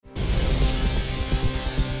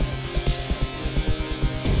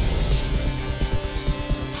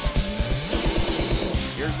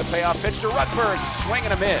the payoff pitch to Rutberg. Swing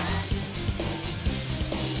and a miss.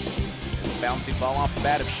 Bouncing ball off the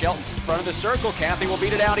bat of Shelton. In front of the circle. Cathy will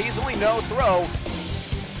beat it out easily. No throw.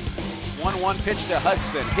 1-1 pitch to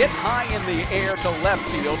Hudson. Hit high in the air to left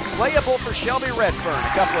field. Playable for Shelby Redfern.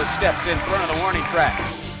 A couple of steps in front of the warning track.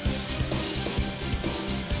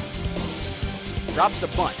 Drops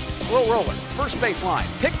a bunt. Slow roller. First base line.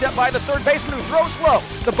 Picked up by the third baseman who throws low.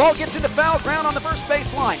 The ball gets into foul ground on the first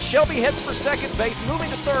base line. Shelby heads for second base. Moving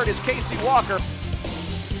to third is Casey Walker.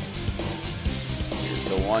 Here's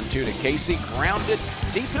the 1-2 to Casey. Grounded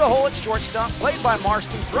deep in a hole at shortstop. Played by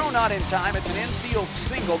Marston. Thrown not in time. It's an infield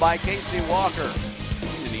single by Casey Walker.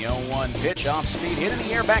 In the 0-1 pitch. Off speed. Hit in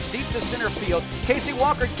the air back deep to center field. Casey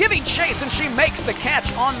Walker giving chase, and she makes the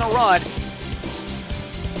catch on the run.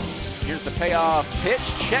 Here's the payoff pitch,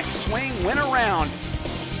 check swing, went around.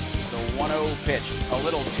 It's the 1-0 pitch, a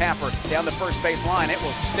little tapper down the first base line. It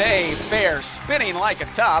will stay fair, spinning like a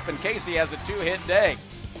top, and Casey has a 2-hit day.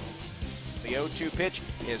 The 0-2 pitch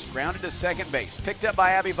is grounded to second base, picked up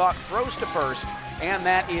by Abby Vaught, throws to first, and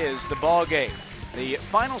that is the ball game. The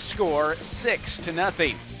final score,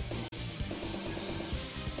 6-0.